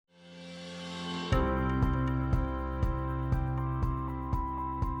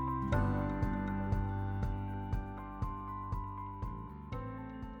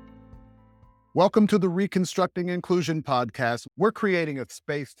Welcome to the Reconstructing Inclusion podcast. We're creating a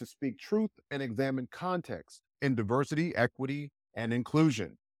space to speak truth and examine context in diversity, equity, and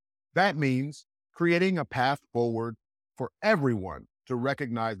inclusion. That means creating a path forward for everyone to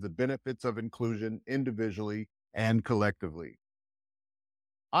recognize the benefits of inclusion individually and collectively.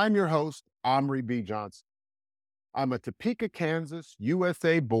 I'm your host, Omri B. Johnson. I'm a Topeka, Kansas,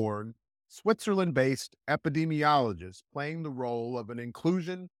 USA-born, Switzerland-based epidemiologist playing the role of an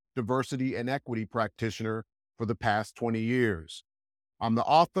inclusion, diversity, and equity practitioner for the past 20 years. I'm the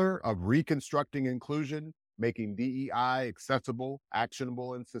author of Reconstructing Inclusion, Making DEI Accessible,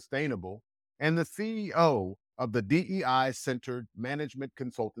 Actionable, and Sustainable, and the CEO of the DEI-centered management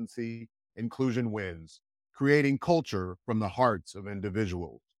consultancy Inclusion Wins, creating culture from the hearts of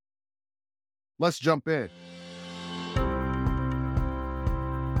individuals. Let's jump in.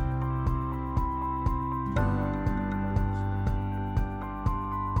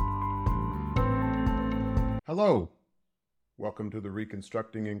 Hello. Welcome to the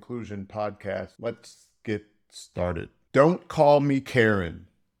Reconstructing Inclusion podcast. Let's get started. Don't call me Karen.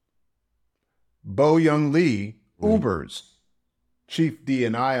 Bo Young Lee, Uber's chief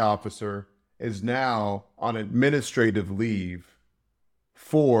D&I officer, is now on administrative leave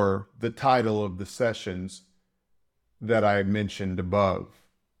for the title of the sessions that I mentioned above.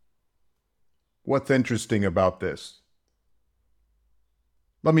 What's interesting about this?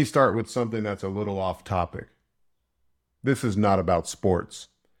 Let me start with something that's a little off topic. This is not about sports.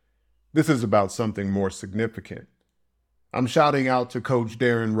 This is about something more significant. I'm shouting out to Coach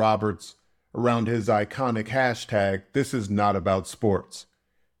Darren Roberts around his iconic hashtag, "This is not about sports."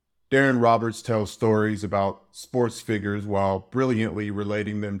 Darren Roberts tells stories about sports figures while brilliantly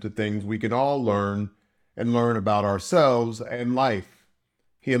relating them to things we can all learn and learn about ourselves and life.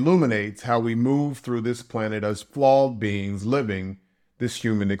 He illuminates how we move through this planet as flawed beings living this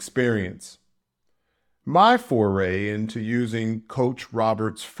human experience. My foray into using Coach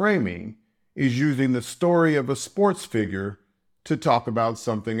Roberts' framing is using the story of a sports figure to talk about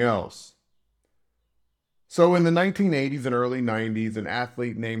something else. So in the 1980s and early 90s, an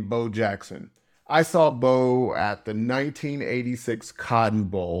athlete named Bo Jackson. I saw Bo at the 1986 Cotton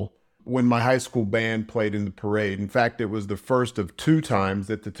Bowl when my high school band played in the parade. In fact, it was the first of two times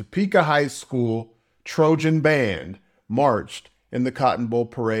that the Topeka High School Trojan Band marched in the Cotton Bowl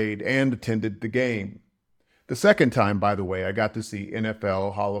parade and attended the game. The second time, by the way, I got to see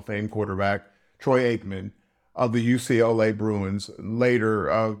NFL Hall of Fame quarterback Troy Aikman of the UCLA Bruins, later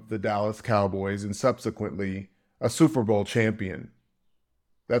of the Dallas Cowboys, and subsequently a Super Bowl champion.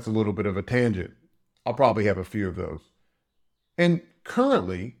 That's a little bit of a tangent. I'll probably have a few of those. And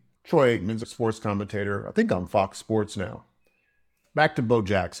currently, Troy Aikman's a sports commentator, I think on Fox Sports now. Back to Bo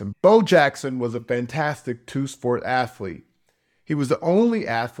Jackson. Bo Jackson was a fantastic two-sport athlete. He was the only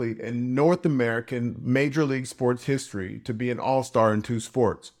athlete in North American Major League sports history to be an all-star in two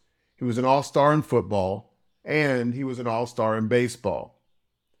sports. He was an all-star in football, and he was an all-star in baseball.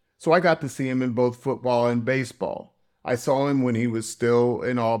 So I got to see him in both football and baseball. I saw him when he was still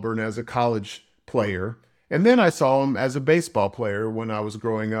in Auburn as a college player, and then I saw him as a baseball player when I was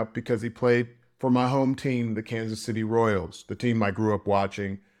growing up because he played for my home team, the Kansas City Royals, the team I grew up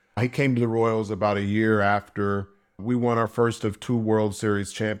watching. He came to the Royals about a year after we won our first of two World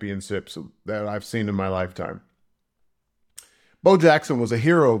Series championships that I've seen in my lifetime. Bo Jackson was a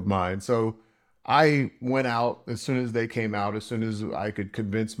hero of mine, so I went out as soon as they came out, as soon as I could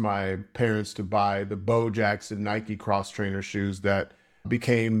convince my parents to buy the Bo Jackson Nike cross trainer shoes that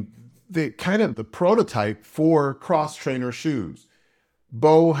became the prototype for cross trainer shoes.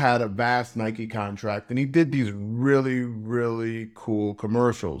 Bo had a vast Nike contract, and he did these really, really cool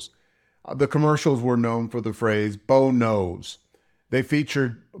commercials. The commercials were known for the phrase, "Bo knows." They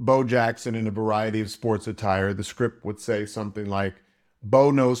featured Bo Jackson in a variety of sports attire. The script would say something like,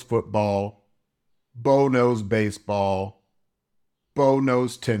 "Bo knows football, Bo knows baseball, Bo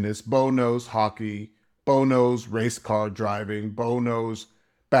knows tennis, Bo knows hockey, Bo knows race car driving, Bo knows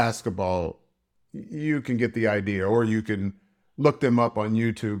basketball." You can get the idea, or you can look them up on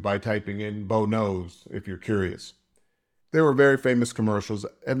YouTube by typing in "Bo knows" if you're curious. There were very famous commercials,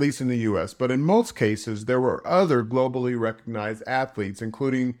 at least in the US, but in most cases, there were other globally recognized athletes,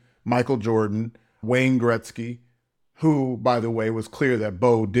 including Michael Jordan, Wayne Gretzky, who, by the way, was clear that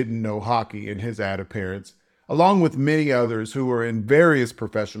Bo didn't know hockey in his ad appearance, along with many others who were in various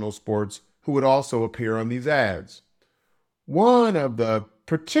professional sports who would also appear on these ads. One of the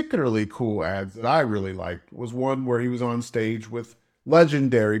particularly cool ads that I really liked was one where he was on stage with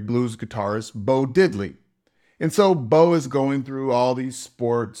legendary blues guitarist Bo Diddley. And so Bo is going through all these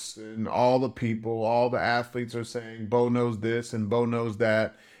sports and all the people, all the athletes are saying Bo knows this and Bo knows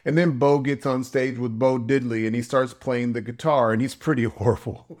that. And then Bo gets on stage with Bo Diddley and he starts playing the guitar and he's pretty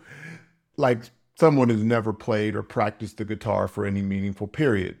horrible. Like someone who's never played or practiced the guitar for any meaningful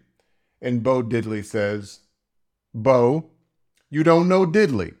period. And Bo Diddley says, Bo, you don't know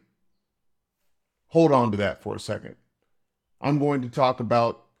Diddley. Hold on to that for a second. I'm going to talk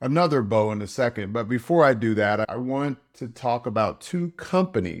about another Bo in a second, but before I do that, I want to talk about two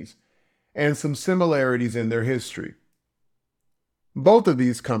companies and some similarities in their history. Both of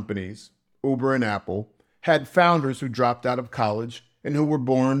these companies, Uber and Apple, had founders who dropped out of college and who were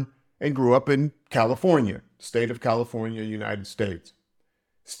born and grew up in California, state of California, United States.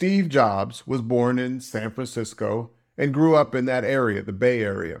 Steve Jobs was born in San Francisco and grew up in that area, the Bay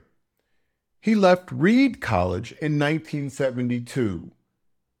Area. He left Reed College in 1972.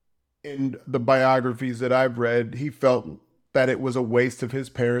 In the biographies that I've read, he felt that it was a waste of his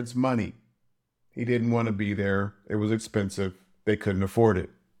parents' money. He didn't want to be there. It was expensive. They couldn't afford it.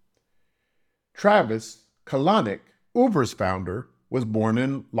 Travis Kalanick, Uber's founder, was born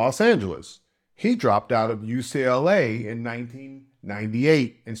in Los Angeles. He dropped out of UCLA in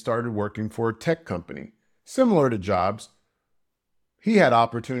 1998 and started working for a tech company. Similar to Jobs, he had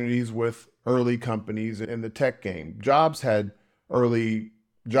opportunities with early companies in the tech game. Jobs had early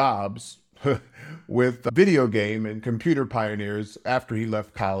jobs with video game and computer pioneers after he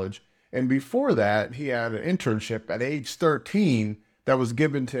left college. And before that, he had an internship at age 13 that was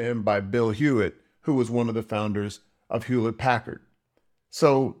given to him by Bill Hewitt, who was one of the founders of Hewlett-Packard.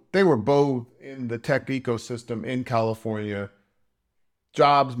 So they were both in the tech ecosystem in California.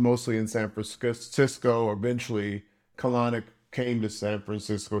 Jobs mostly in San Francisco. Eventually, Kalanick came to San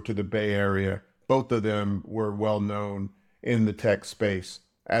Francisco, to the Bay Area. Both of them were well known in the tech space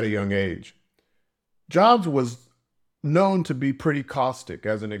at a young age. Jobs was known to be pretty caustic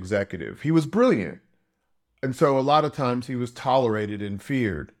as an executive. He was brilliant. And so a lot of times he was tolerated and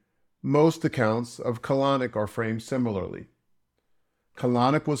feared. Most accounts of Kalanick are framed similarly.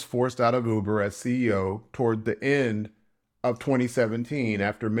 Kalanick was forced out of Uber as CEO toward the end of 2017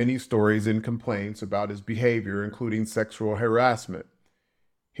 after many stories and complaints about his behavior, including sexual harassment.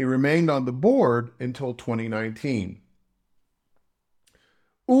 He remained on the board until 2019.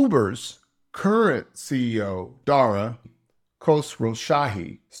 Uber's current CEO, Dara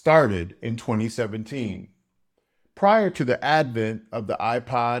Khosrowshahi, started in 2017. Prior to the advent of the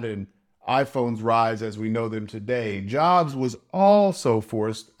iPod and iPhone's rise as we know them today, Jobs was also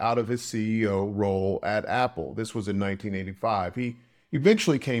forced out of his CEO role at Apple. This was in 1985. He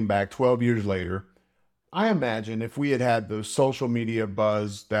eventually came back 12 years later. I imagine if we had had the social media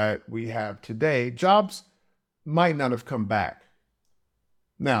buzz that we have today, Jobs might not have come back.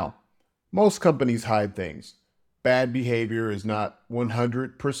 Now, most companies hide things. Bad behavior is not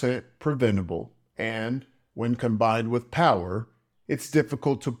 100% preventable, and when combined with power, it's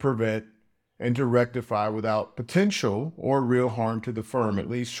difficult to prevent and to rectify without potential or real harm to the firm, at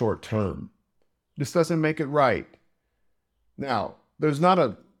least short term. This doesn't make it right. Now, there's not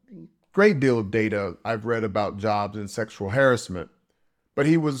a great deal of data I've read about Jobs and sexual harassment, but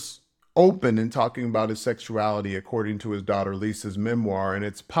he was open in talking about his sexuality according to his daughter Lisa's memoir, and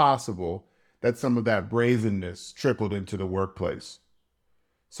it's possible that some of that brazenness trickled into the workplace.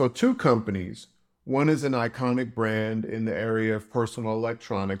 So two companies, one is an iconic brand in the area of personal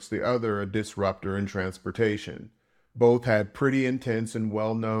electronics, the other a disruptor in transportation. Both had pretty intense and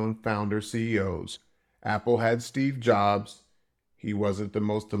well-known founder CEOs. Apple had Steve Jobs. He wasn't the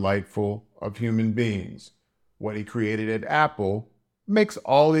most delightful of human beings. What he created at Apple makes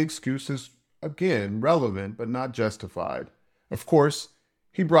all the excuses, again, relevant but not justified. Of course,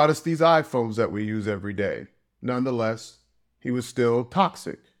 he brought us these iPhones that we use every day. Nonetheless, he was still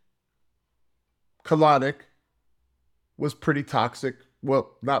toxic. Kalanick was pretty toxic.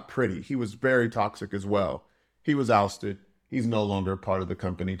 Well, not pretty. He was very toxic as well. He was ousted. He's no longer part of the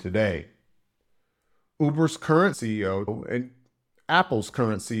company today. Uber's current CEO and Apple's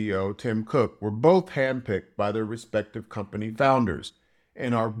current CEO, Tim Cook, were both handpicked by their respective company founders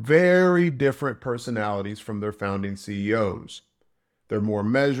and are very different personalities from their founding CEOs. They're more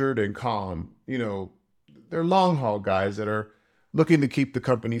measured and calm. They're long haul guys that are looking to keep the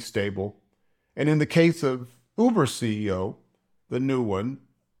company stable. And in the case of Uber's CEO, the new one,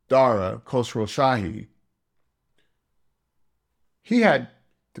 Dara Khosrowshahi, he had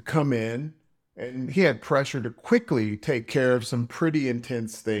to come in and he had pressure to quickly take care of some pretty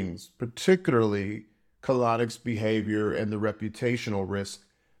intense things, particularly Kalanick's behavior and the reputational risk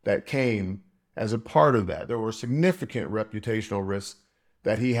that came as a part of that. There were significant reputational risks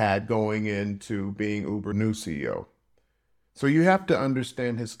that he had going into being Uber new CEO. So you have to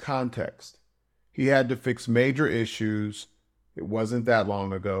understand his context. He had to fix major issues. It wasn't that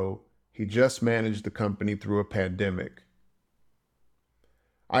long ago. He just managed the company through a pandemic.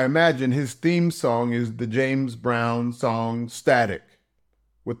 I imagine his theme song is the James Brown song Static,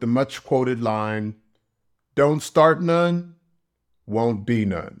 with the much quoted line, "Don't start none, won't be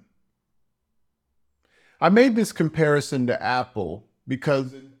none." I made this comparison to Apple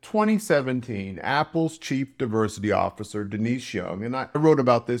because in 2017, Apple's chief diversity officer, Denise Young, and I wrote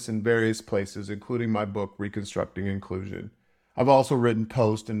about this in various places, including my book, Reconstructing Inclusion. I've also written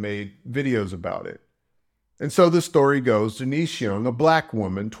posts and made videos about it. And so the story goes, Denise Young, a black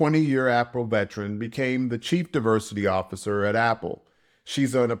woman, 20-year Apple veteran, became the chief diversity officer at Apple.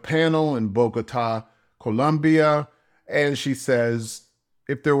 She's on a panel in Bogota, Colombia, and she says,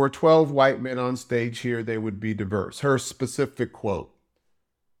 if there were 12 white men on stage here, they would be diverse. Her specific quote.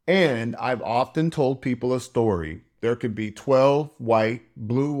 And I've often told people a story. There could be 12 white,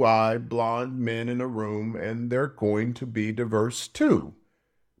 blue-eyed, blonde men in a room, and they're going to be diverse too,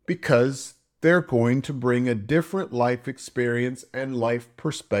 because they're going to bring a different life experience and life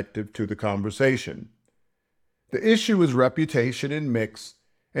perspective to the conversation. The issue is reputation and mix,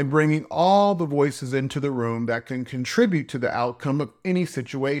 and bringing all the voices into the room that can contribute to the outcome of any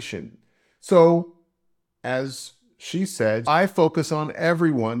situation. So, as she said, I focus on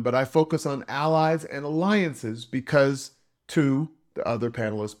everyone, but I focus on allies and alliances because, to the other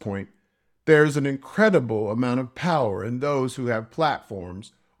panelist's point, there's an incredible amount of power in those who have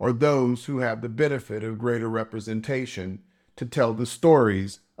platforms or those who have the benefit of greater representation to tell the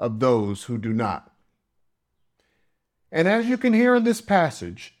stories of those who do not. And as you can hear in this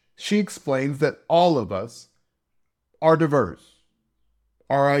passage, she explains that all of us are diverse.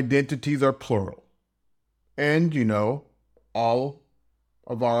 Our identities are plural. And, all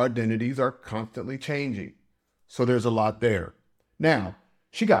of our identities are constantly changing. So there's a lot there. Now,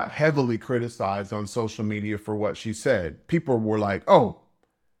 she got heavily criticized on social media for what she said. People were like, oh,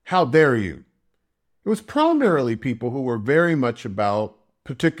 how dare you? It was primarily people who were very much about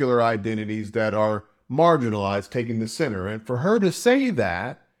particular identities that are marginalized taking the center. And for her to say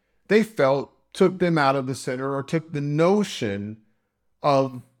that, they felt took them out of the center or took the notion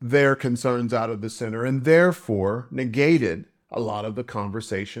of their concerns out of the center and therefore negated a lot of the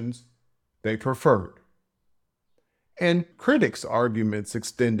conversations they preferred. And critics' arguments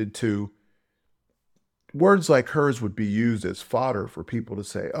extended to words like hers would be used as fodder for people to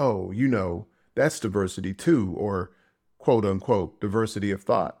say, oh, that's diversity too, or quote unquote, diversity of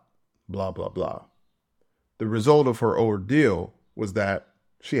thought, blah, blah, blah. The result of her ordeal was that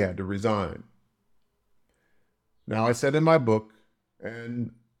she had to resign. Now, I said in my book,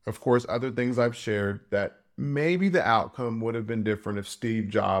 and of course, other things I've shared, that maybe the outcome would have been different if Steve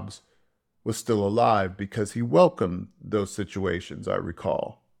Jobs was still alive because he welcomed those situations, I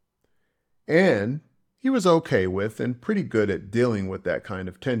recall. And he was okay with and pretty good at dealing with that kind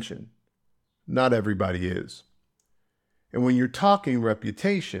of tension. Not everybody is. And when you're talking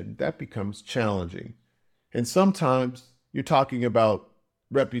reputation, that becomes challenging. And sometimes you're talking about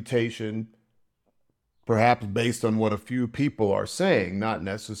reputation, perhaps based on what a few people are saying, not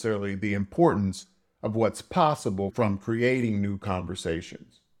necessarily the importance of what's possible from creating new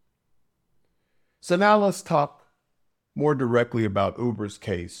conversations. So now let's talk more directly about Uber's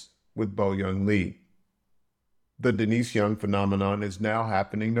case with Bo-Young Lee. The Denise Young phenomenon is now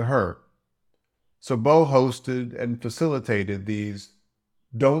happening to her. So Bo hosted and facilitated these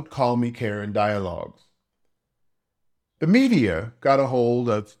Don't Call Me Karen dialogues. The media got a hold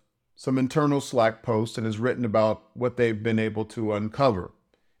of some internal Slack posts and has written about what they've been able to uncover.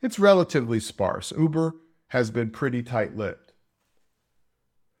 It's relatively sparse. Uber has been pretty tight-lipped.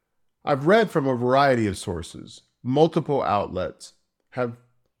 I've read from a variety of sources. Multiple outlets have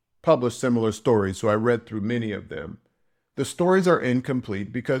published similar stories, so I read through many of them. The stories are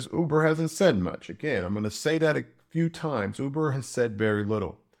incomplete because Uber hasn't said much. Again, I'm going to say that a few times. Uber has said very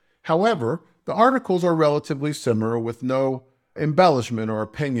little. However, the articles are relatively similar with no embellishment or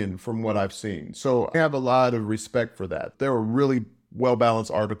opinion from what I've seen. So I have a lot of respect for that. There were really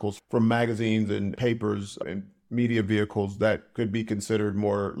well-balanced articles from magazines and papers and media vehicles that could be considered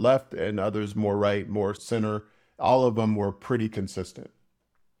more left and others more right, more center. All of them were pretty consistent.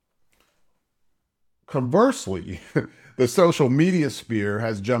 Conversely, the social media sphere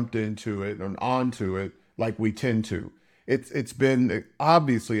has jumped into it and onto it like we tend to. It's been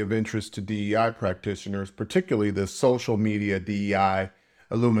obviously of interest to DEI practitioners, particularly the social media DEI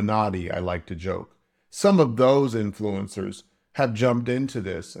Illuminati, I like to joke. Some of those influencers have jumped into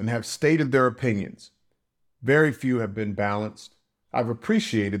this and have stated their opinions. Very few have been balanced. I've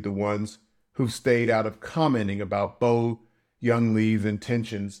appreciated the ones who've stayed out of commenting about Bo Young Lee's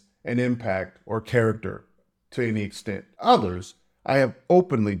intentions and impact or character to any extent. Others I have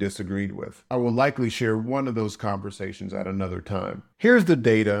openly disagreed with. I will likely share one of those conversations at another time. Here's the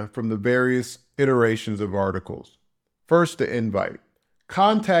data from the various iterations of articles. First, the invite.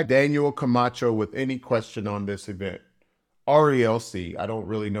 Contact Daniel Camacho with any question on this event. RELC, I don't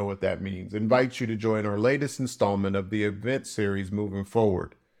really know what that means, invites you to join our latest installment of the event series moving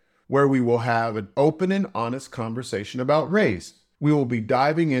forward, where we will have an open and honest conversation about race. We will be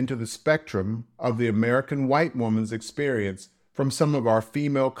diving into the spectrum of the American white woman's experience from some of our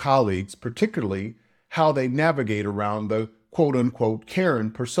female colleagues, particularly how they navigate around the quote-unquote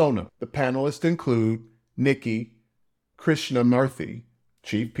Karen persona. The panelists include Nikki Krishnamurthy,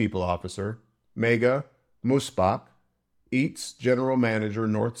 Chief People Officer, Megha Muspach, Eats General Manager,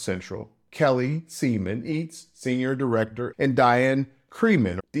 North Central, Kelly Seaman, Eats Senior Director, and Diane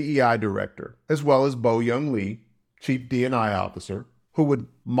Creeman, DEI Director, as well as Bo Young Lee, Chief D&I Officer, who would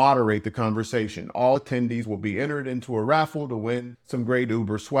moderate the conversation. All attendees will be entered into a raffle to win some great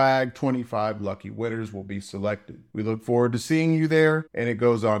Uber swag. 25 lucky winners will be selected. We look forward to seeing you there. And it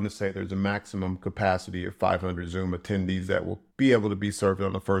goes on to say there's a maximum capacity of 500 Zoom attendees that will be able to be served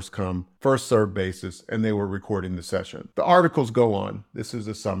on a first come, first served basis, and they were recording the session. The articles go on. This is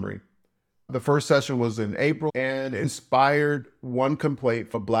a summary. The first session was in April and inspired one complaint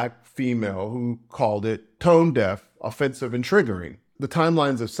from a Black female who called it tone deaf, offensive, and triggering. The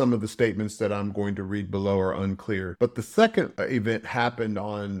timelines of some of the statements that I'm going to read below are unclear, but the second event happened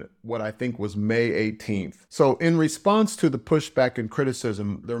on what I think was May 18th. So in response to the pushback and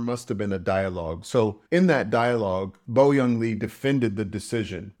criticism, there must have been a dialogue. So in that dialogue, Bo Young Lee defended the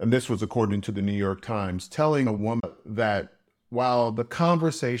decision, and this was according to the New York Times, telling a woman that while the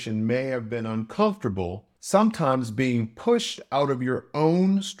conversation may have been uncomfortable, sometimes being pushed out of your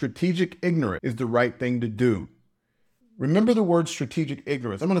own strategic ignorance is the right thing to do. Remember the word strategic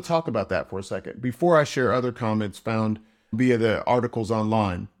ignorance. I'm going to talk about that for a second before I share other comments found via the articles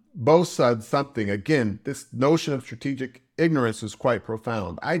online. Bo said something, again, this notion of strategic ignorance is quite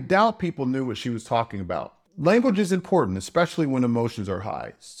profound. I doubt people knew what she was talking about. Language is important, especially when emotions are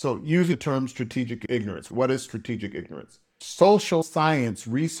high. So use the term strategic ignorance. What is strategic ignorance? Social science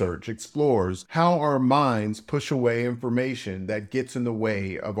research explores how our minds push away information that gets in the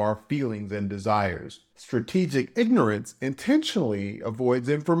way of our feelings and desires. Strategic ignorance intentionally avoids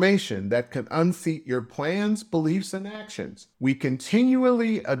information that can unseat your plans, beliefs, and actions. We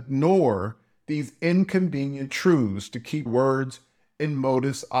continually ignore these inconvenient truths to keep words and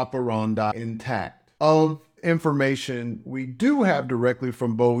modus operandi intact. Of information we do have directly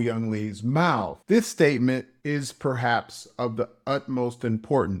from Bo Young Lee's mouth, this statement is perhaps of the utmost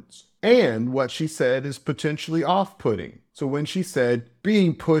importance. And what she said is potentially off-putting. So when she said,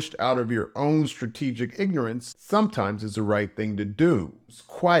 being pushed out of your own strategic ignorance sometimes is the right thing to do, it's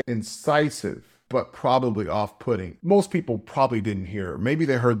quite incisive, but probably off-putting. Most people probably didn't hear her. Maybe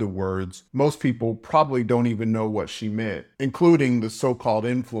they heard the words. Most people probably don't even know what she meant, including the so-called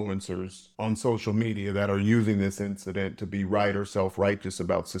influencers on social media that are using this incident to be right or self-righteous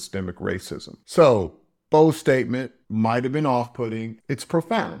about systemic racism. So, Bo's statement might have been off-putting. It's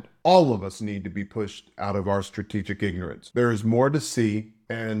profound. All of us need to be pushed out of our strategic ignorance. There is more to see,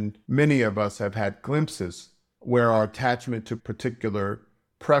 and many of us have had glimpses where our attachment to particular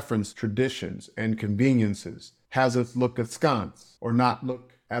preference, traditions, and conveniences has us look askance or not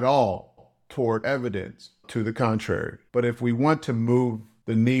look at all toward evidence to the contrary. But if we want to move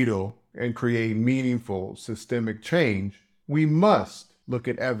the needle and create meaningful systemic change, we must look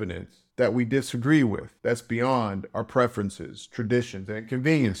at evidence that we disagree with, that's beyond our preferences, traditions, and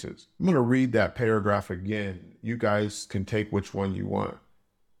conveniences. I'm going to read that paragraph again. You guys can take which one you want.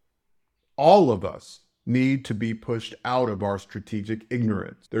 All of us need to be pushed out of our strategic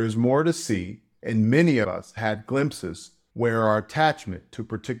ignorance. There is more to see, and many of us had glimpses where our attachment to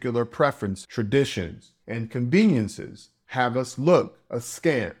particular preference, traditions, and conveniences have us look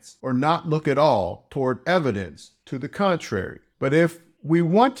askance or not look at all toward evidence to the contrary. But if we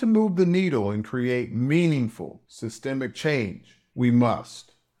want to move the needle and create meaningful systemic change, we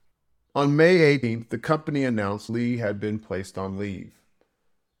must. On May 18th, the company announced Lee had been placed on leave.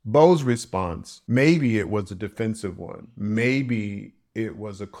 Bo's response, maybe it was a defensive one, maybe it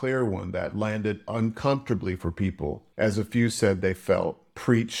was a clear one that landed uncomfortably for people, as a few said they felt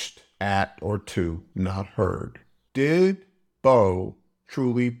preached at or to, not heard. Did Bo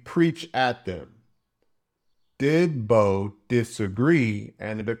truly preach at them? Did Bo disagree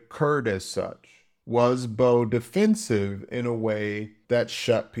and it occurred as such? Was Bo defensive in a way that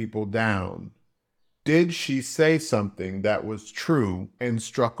shut people down? Did she say something that was true and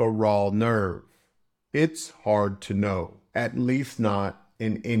struck a raw nerve? It's hard to know, at least not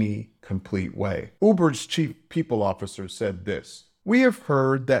in any complete way. Uber's chief people officer said this: "We have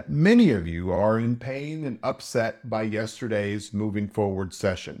heard that many of you are in pain and upset by yesterday's moving forward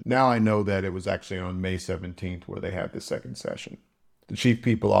session." Now I know that it was actually on May 17th where they had the second session. The chief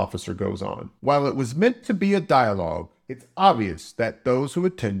people officer goes on: "While it was meant to be a dialogue, it's obvious that those who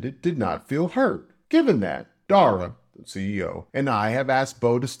attended did not feel heard. Given that, Dara, the CEO, and I have asked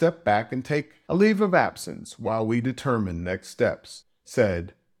Bo to step back and take a leave of absence while we determine next steps,"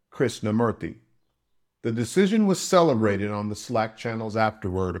 said Krishnamurthy. The decision was celebrated on the Slack channels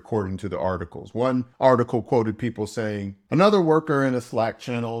afterward, according to the articles. One article quoted people saying, "Another worker in a Slack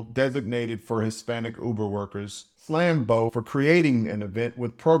channel designated for Hispanic Uber workers slammed Bo for creating an event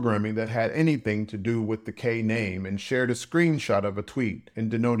with programming that had anything to do with the K name and shared a screenshot of a tweet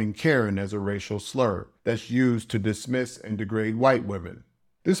and denoting Karen as a racial slur that's used to dismiss and degrade white women."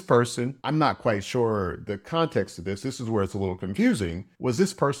 This person, I'm not quite sure the context of this. This is where it's a little confusing. Was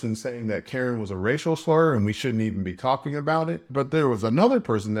this person saying that Karen was a racial slur and we shouldn't even be talking about it? But there was another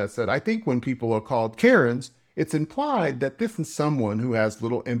person that said, "I think when people are called Karens, it's implied that this is someone who has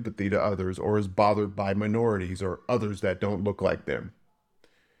little empathy to others or is bothered by minorities or others that don't look like them."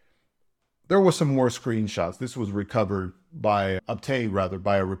 There were some more screenshots. This was obtained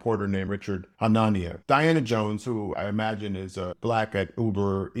by a reporter named Richard Hanania. Diana Jones, who I imagine is a Black at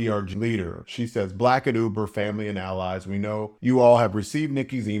Uber ERG leader, she says, "Black at Uber family and allies, we know you all have received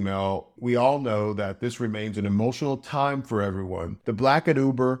Nikki's email. We all know that this remains an emotional time for everyone. The Black at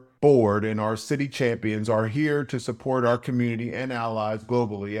Uber board and our city champions are here to support our community and allies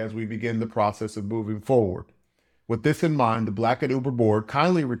globally as we begin the process of moving forward. With this in mind, the Black at Uber board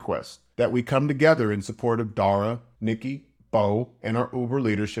kindly requests that we come together in support of Dara, Nikki, Bo, and our Uber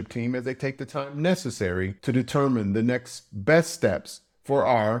leadership team as they take the time necessary to determine the next best steps for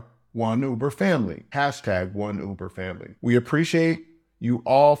our One Uber family. Hashtag One Uber family. We appreciate you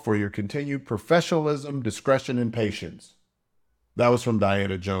all for your continued professionalism, discretion, and patience." That was from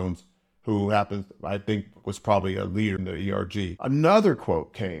Diana Jones, who happens, I think, was probably a leader in the ERG. Another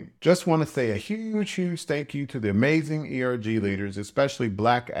quote came: "Just want to say a huge, huge thank you to the amazing ERG leaders, especially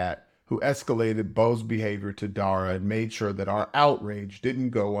Black at, who escalated Bo's behavior to Dara and made sure that our outrage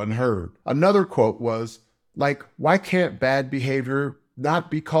didn't go unheard." Another quote was, like, "Why can't bad behavior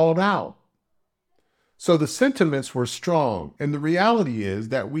not be called out?" So the sentiments were strong, and the reality is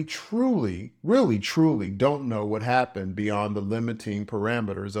that we truly, really truly don't know what happened beyond the limiting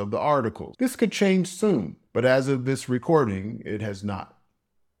parameters of the articles. This could change soon, but as of this recording, it has not.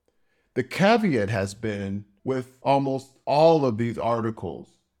 The caveat has been, with almost all of these articles,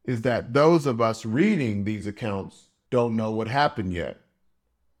 is that those of us reading these accounts don't know what happened yet.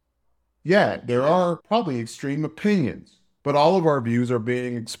 Yet, there are probably extreme opinions, but all of our views are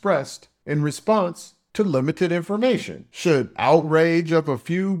being expressed in response to limited information. Should outrage of a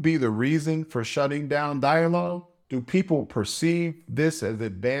few be the reason for shutting down dialogue? Do people perceive this as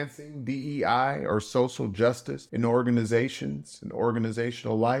advancing DEI or social justice in organizations and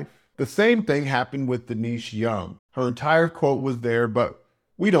organizational life? The same thing happened with Denise Young. Her entire quote was there, but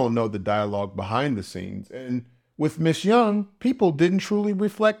we don't know the dialogue behind the scenes. And with Miss Young, people didn't truly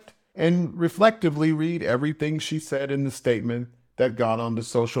reflect and reflectively read everything she said in the statement that got onto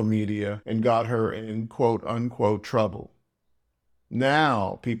social media and got her in quote unquote trouble.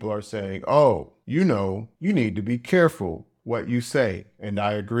 Now people are saying, "Oh, you need to be careful what you say." And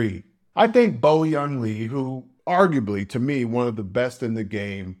I agree. I think Bo Young Lee, who arguably, to me, one of the best in the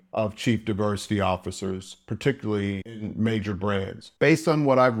game of chief diversity officers, particularly in major brands. Based on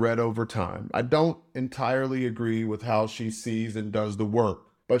what I've read over time, I don't entirely agree with how she sees and does the work,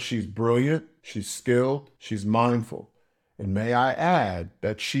 but she's brilliant, she's skilled, she's mindful. And may I add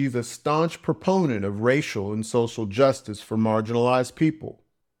that she's a staunch proponent of racial and social justice for marginalized people.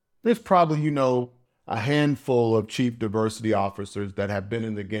 There's probably, a handful of chief diversity officers that have been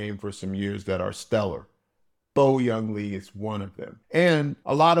in the game for some years that are stellar. Bo Young Lee is one of them. And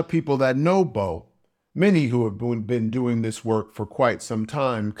a lot of people that know Bo, many who have been doing this work for quite some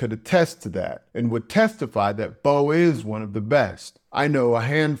time, could attest to that and would testify that Bo is one of the best. I know a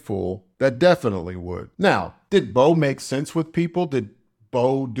handful that definitely would. Now, did Bo make sense with people? Did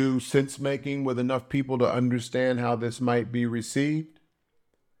Bo do sense making with enough people to understand how this might be received?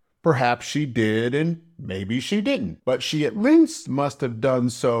 Perhaps she did, and maybe she didn't. But she at least must have done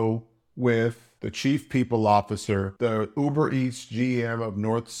so with the chief people officer, the Uber Eats GM of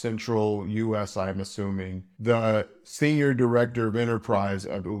North Central US, I'm assuming, the senior director of enterprise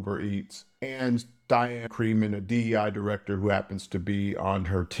of Uber Eats, and Diane Creeman, a DEI director who happens to be on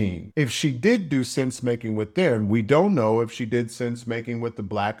her team. If she did do sense making with them, we don't know if she did sense making with the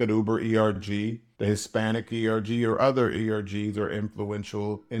Black at Uber ERG, the Hispanic ERG, or other ERGs or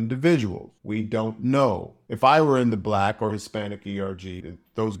influential individuals. We don't know. If I were in the Black or Hispanic ERG,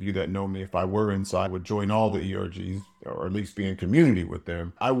 those of you that know me, if I were inside, would join all the ERGs, or at least be in community with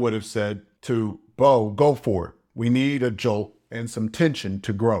them, I would have said to Bo, go for it. We need a jolt and some tension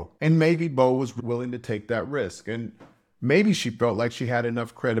to grow. And maybe Bo was willing to take that risk. And maybe she felt like she had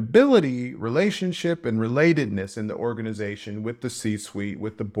enough credibility, relationship, and relatedness in the organization with the C-suite,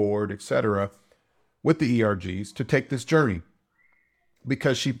 with the board, etc., with the ERGs to take this journey,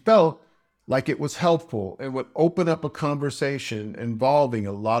 because she felt like it was helpful and would open up a conversation involving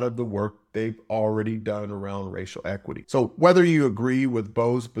a lot of the work they've already done around racial equity. So whether you agree with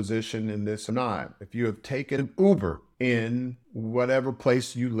Bo's position in this or not, if you have taken Uber in whatever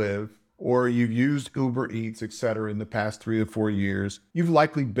place you live, or you've used Uber Eats, etc., in the past 3 to 4 years, you've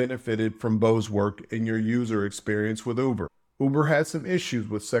likely benefited from Bo's work in your user experience with Uber. Uber had some issues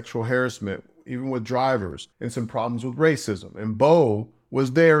with sexual harassment, even with drivers, and some problems with racism, and Bo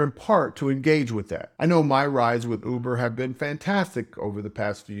was there in part to engage with that. I know my rides with Uber have been fantastic over the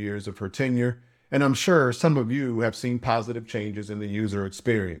past few years of her tenure, and I'm sure some of you have seen positive changes in the user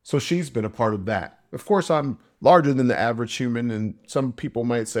experience. So she's been a part of that. Of course, I'm larger than the average human, and some people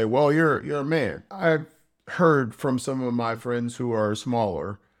might say, well, you're a man. I've heard from some of my friends who are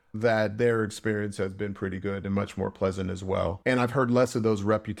smaller that their experience has been pretty good and much more pleasant as well. And I've heard less of those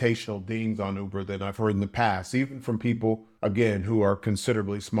reputational dings on Uber than I've heard in the past, even from people, again, who are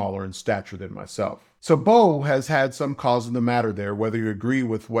considerably smaller in stature than myself. So Bo has had some cause in the matter there, whether you agree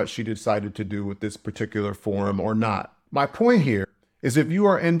with what she decided to do with this particular forum or not. My point here is, if you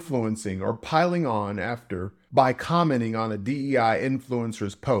are influencing or piling on after by commenting on a DEI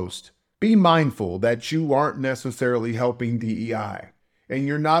influencer's post, be mindful that you aren't necessarily helping DEI. And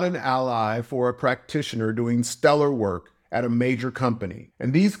you're not an ally for a practitioner doing stellar work at a major company.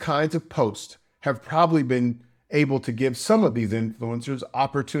 And these kinds of posts have probably been able to give some of these influencers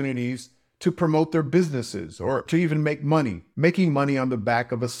opportunities to promote their businesses or to even make money, making money on the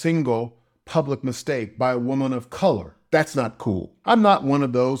back of a single public mistake by a woman of color. That's not cool. I'm not one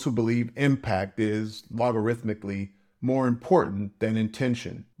of those who believe impact is logarithmically more important than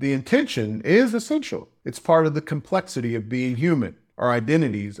intention. The intention is essential. It's part of the complexity of being human. Our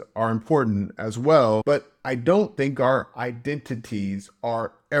identities are important as well, but I don't think our identities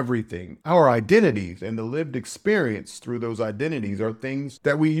are everything. Our identities and the lived experience through those identities are things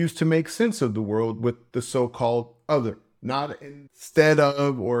that we use to make sense of the world with the so-called other, not instead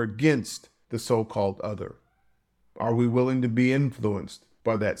of or against the so-called other. Are we willing to be influenced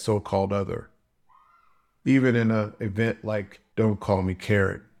by that so-called other? Even in an event like Don't Call Me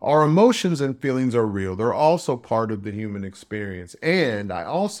Karen. Our emotions and feelings are real. They're also part of the human experience. And I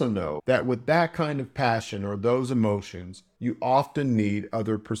also know that with that kind of passion or those emotions, you often need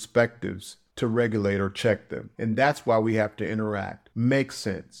other perspectives to regulate or check them. And that's why we have to interact, make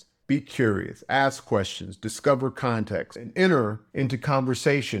sense, be curious, ask questions, discover context, and enter into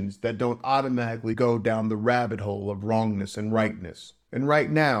conversations that don't automatically go down the rabbit hole of wrongness and rightness. And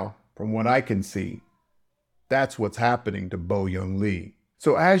right now, from what I can see, that's what's happening to Bo Young Lee.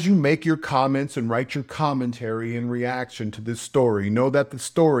 So as you make your comments and write your commentary in reaction to this story, know that the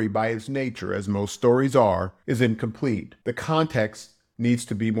story, by its nature, as most stories are, is incomplete. The context needs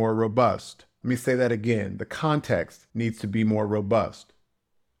to be more robust. Let me say that again. The context needs to be more robust.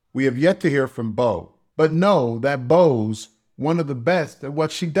 We have yet to hear from Bo, but know that Bo's one of the best at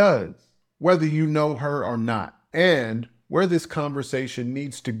what she does, whether you know her or not. And where this conversation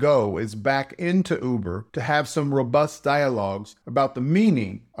needs to go is back into Uber to have some robust dialogues about the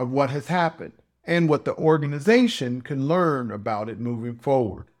meaning of what has happened and what the organization can learn about it moving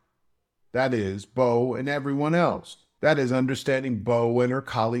forward. That is, Bo and everyone else. That is understanding Bo and her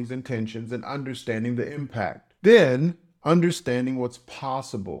colleagues' intentions and understanding the impact. Then, understanding what's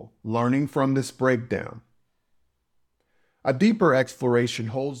possible, learning from this breakdown. A deeper exploration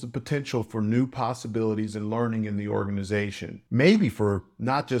holds the potential for new possibilities and learning in the organization. Maybe for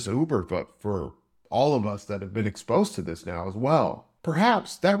not just Uber, but for all of us that have been exposed to this now as well.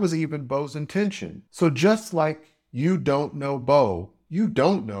 Perhaps that was even Bo's intention. So just like you don't know Bo, you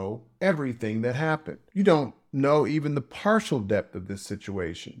don't know everything that happened. You don't know even the partial depth of this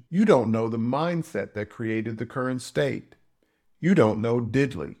situation. You don't know the mindset that created the current state. You don't know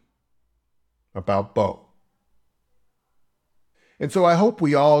diddly about Bo. And so I hope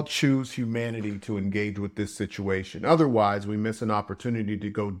we all choose humanity to engage with this situation. Otherwise, we miss an opportunity to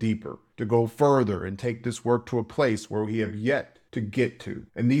go deeper, to go further, and take this work to a place where we have yet to get to.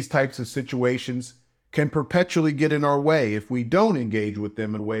 And these types of situations can perpetually get in our way if we don't engage with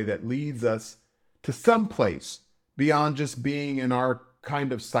them in a way that leads us to some place beyond just being in our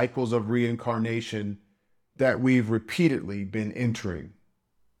kind of cycles of reincarnation that we've repeatedly been entering.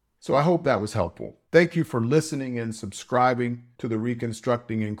 So I hope that was helpful. Thank you for listening and subscribing to the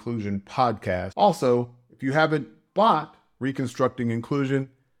Reconstructing Inclusion podcast. Also, if you haven't bought Reconstructing Inclusion,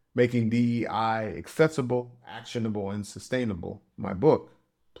 Making DEI Accessible, Actionable, and Sustainable, my book,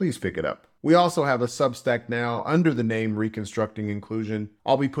 please pick it up. We also have a Substack now under the name Reconstructing Inclusion.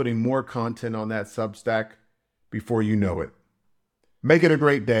 I'll be putting more content on that Substack before you know it. Make it a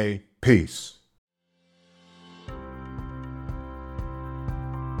great day. Peace.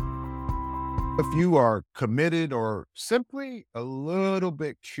 If you are committed or simply a little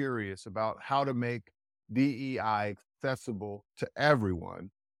bit curious about how to make DEI accessible to everyone,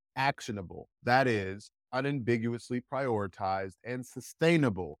 actionable, that is, unambiguously prioritized and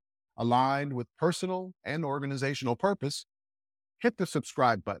sustainable, aligned with personal and organizational purpose, hit the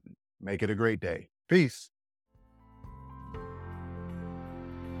subscribe button. Make it a great day. Peace.